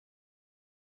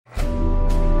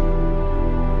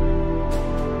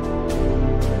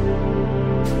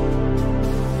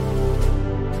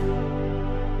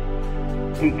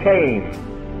He came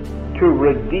to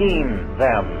redeem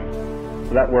them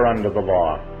that were under the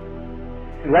law.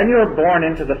 When you're born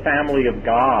into the family of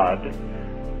God,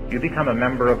 you become a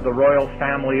member of the royal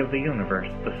family of the universe,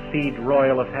 the seed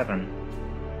royal of heaven.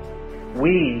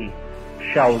 We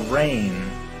shall reign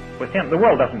with Him. The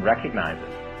world doesn't recognize it.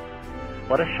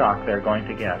 What a shock they're going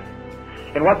to get.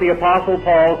 In what the Apostle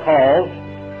Paul calls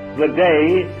the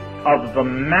day of the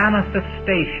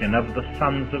manifestation of the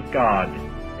sons of God.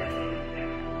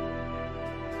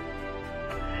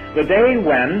 The day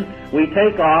when we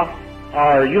take off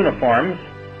our uniforms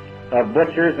of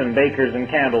butchers and bakers and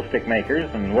candlestick makers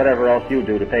and whatever else you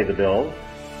do to pay the bills,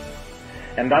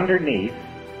 and underneath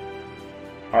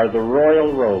are the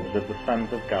royal robes of the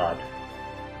sons of God.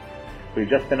 We've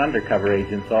just been undercover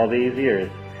agents all these years,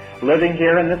 living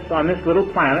here on this little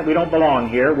planet. We don't belong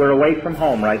here. We're away from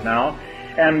home right now,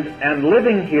 and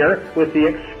living here with the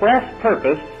express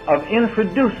purpose of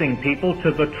introducing people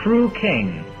to the true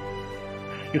King.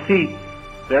 You see,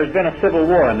 there's been a civil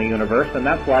war in the universe, and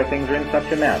that's why things are in such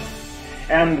a mess.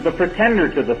 And the pretender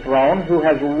to the throne, who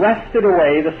has wrested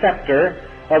away the scepter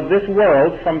of this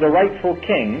world from the rightful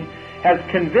king, has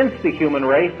convinced the human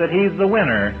race that he's the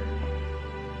winner,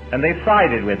 and they've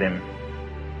sided with him.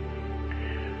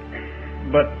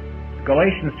 But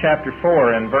Galatians chapter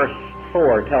 4 and verse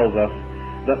 4 tells us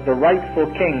that the rightful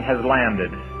king has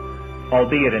landed,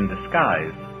 albeit in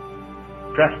disguise,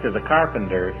 dressed as a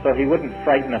carpenter, so he wouldn't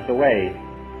frighten us away,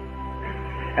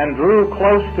 and drew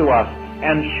close to us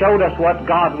and showed us what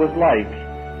God was like,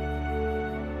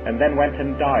 and then went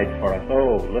and died for us.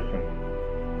 Oh, listen.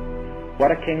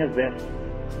 What a king is this?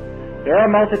 There are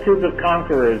multitudes of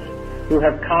conquerors who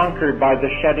have conquered by the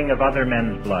shedding of other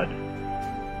men's blood.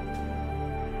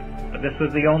 But this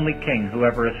was the only king who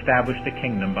ever established a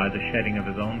kingdom by the shedding of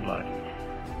his own blood.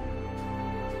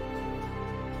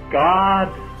 God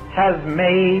has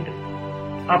made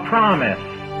a promise.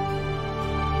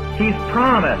 He's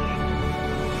promised.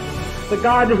 The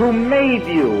God who made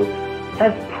you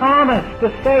has promised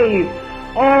to save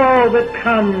all that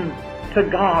come to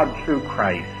God through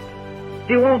Christ.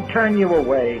 He won't turn you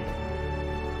away.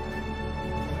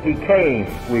 He came,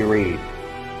 we read,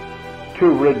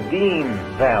 to redeem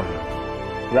them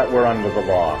that were under the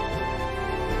law.